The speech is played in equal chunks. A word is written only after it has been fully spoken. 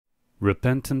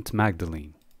Repentant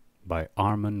Magdalene by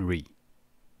Armunn Righ.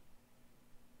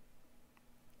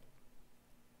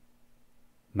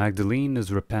 Magdalene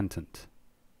is repentant.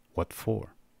 What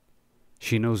for?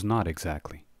 She knows not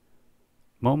exactly.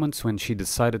 Moments when she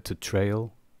decided to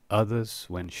trail, others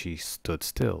when she stood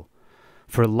still,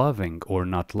 for loving or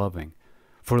not loving,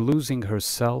 for losing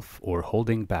herself or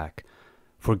holding back,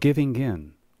 for giving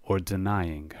in or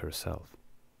denying herself.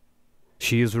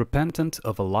 She is repentant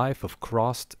of a life of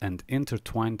crossed and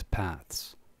intertwined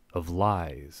paths, of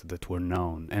lies that were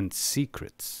known and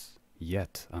secrets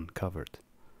yet uncovered.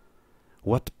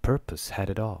 What purpose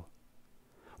had it all?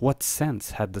 What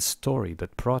sense had the story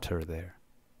that brought her there?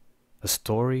 A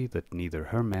story that neither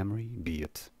her memory, be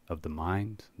it of the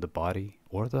mind, the body,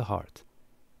 or the heart,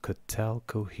 could tell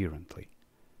coherently.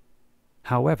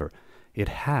 However, it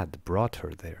had brought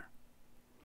her there.